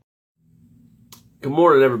Good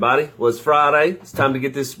morning, everybody. Well, it's Friday. It's time to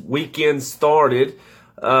get this weekend started.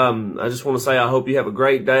 I just want to say I hope you have a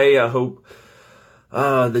great day. I hope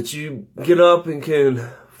that you get up and can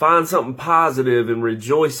find something positive and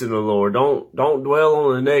rejoice in the Lord. Don't dwell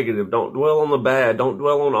on the negative. Don't dwell on the bad. Don't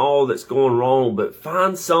dwell on all that's going wrong. But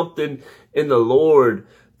find something in the Lord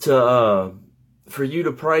to for you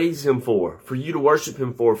to praise Him for you to worship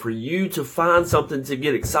Him for you to find something to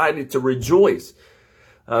get excited, to rejoice.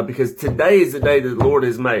 Because today is the day that the Lord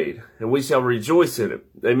has made, and we shall rejoice in it.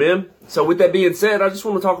 Amen? So with that being said, I just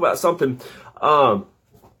want to talk about something.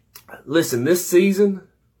 Listen, this season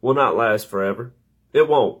will not last forever. It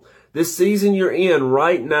won't. This season you're in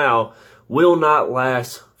right now will not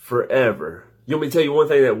last forever. You want me to tell you one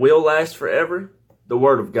thing that will last forever? The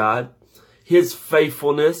Word of God. His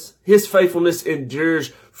faithfulness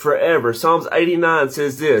endures forever. Psalms 89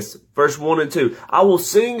 says this, verse 1 and 2. I will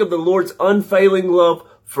sing of the Lord's unfailing love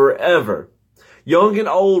forever. Young and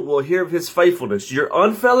old will hear of His faithfulness. Your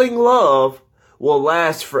unfailing love will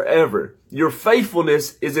last forever. Your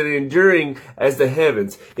faithfulness is enduring as the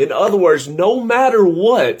heavens. In other words, no matter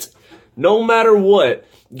what,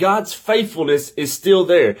 God's faithfulness is still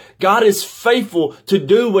there. God is faithful to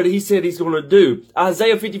do what He said He's going to do.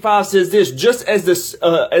 Isaiah 55 says this, just as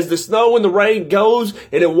the snow and the rain goes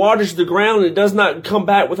and it waters the ground and it does not come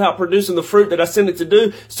back without producing the fruit that I send it to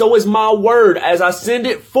do, so is my word. As I send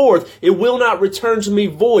it forth, it will not return to me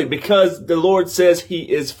void, because the Lord says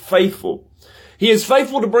He is faithful. He is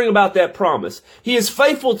faithful to bring about that promise. He is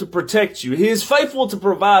faithful to protect you. He is faithful to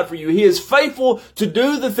provide for you. He is faithful to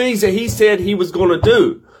do the things that He said He was going to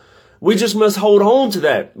do. We just must hold on to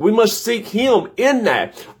that. We must seek Him in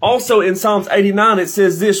that. Also in Psalms 89, it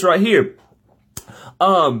says this right here.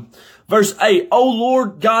 Verse 8, O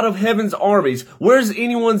Lord God of heaven's armies, where is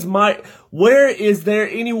there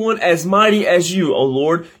anyone as mighty as you, O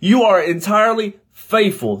Lord? You are entirely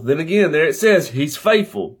faithful. Then again, there it says He's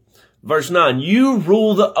faithful. Verse 9, you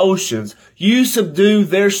rule the oceans. You subdue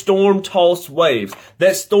their storm-tossed waves.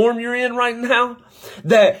 That storm you're in right now,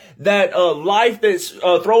 that life that's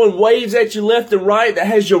throwing waves at you left and right, that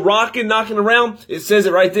has you rocking, knocking around, it says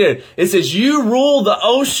it right there. It says, you rule the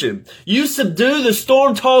ocean. You subdue the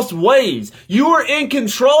storm-tossed waves. You are in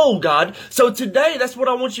control, God. So today, that's what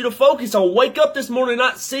I want you to focus on. Wake up this morning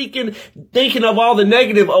not thinking of all the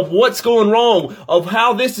negative, of what's going wrong, of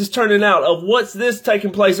how this is turning out, of what's this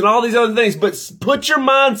taking place, and all these other things. But put your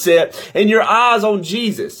mindset and your eyes on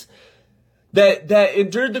Jesus, that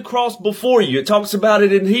endured the cross before you. It talks about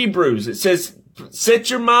it in Hebrews. It says, set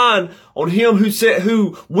your mind on Him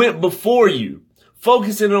who went before you.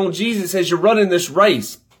 Focusing on Jesus as you're running this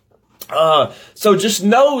race. So just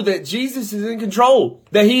know that Jesus is in control,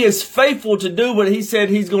 that He is faithful to do what He said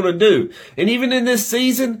He's going to do. And even in this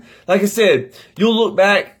season, like I said, you'll look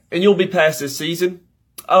back and you'll be past this season.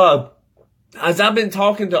 As I've been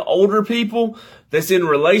talking to older people that's in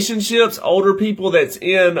relationships, older people that's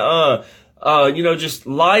in, just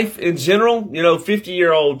life in general,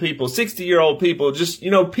 50-year-old people, 60-year-old people, just,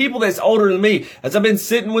 people that's older than me. As I've been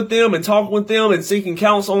sitting with them and talking with them and seeking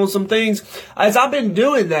counsel on some things, as I've been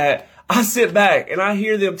doing that, I sit back and I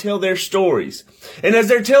hear them tell their stories. And as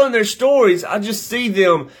they're telling their stories, I just see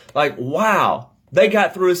them like, wow, they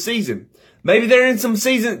got through a season. Maybe they're in some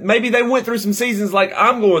season, maybe they went through some seasons like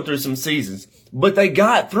I'm going through some seasons, but they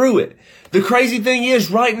got through it. The crazy thing is,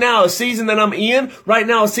 right now, a season that I'm in, right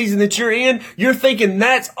now, a season that you're in, you're thinking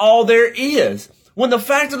that's all there is. When the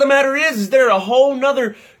fact of the matter is there are a whole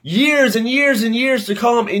nother years and years and years to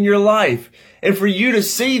come in your life. And for you to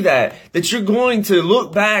see that you're going to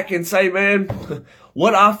look back and say, man,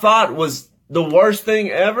 what I thought was the worst thing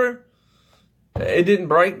ever, it didn't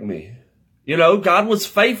break me. God was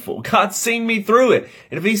faithful. God's seen me through it.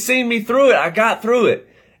 And if He's seen me through it, I got through it.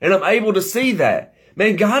 And I'm able to see that.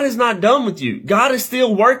 Man, God is not done with you. God is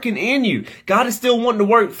still working in you. God is still wanting to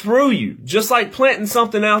work through you. Just like planting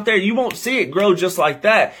something out there, you won't see it grow just like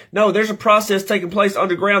that. No, there's a process taking place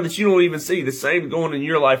underground that you don't even see. The same going in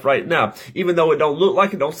your life right now. Even though it don't look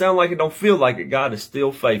like it, don't sound like it, don't feel like it, God is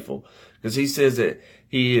still faithful. Because He says that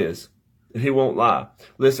He is. And He won't lie.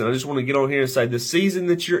 Listen, I just want to get on here and say the season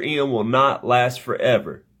that you're in will not last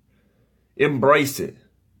forever. Embrace it.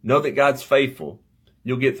 Know that God's faithful.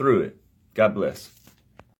 You'll get through it. God bless.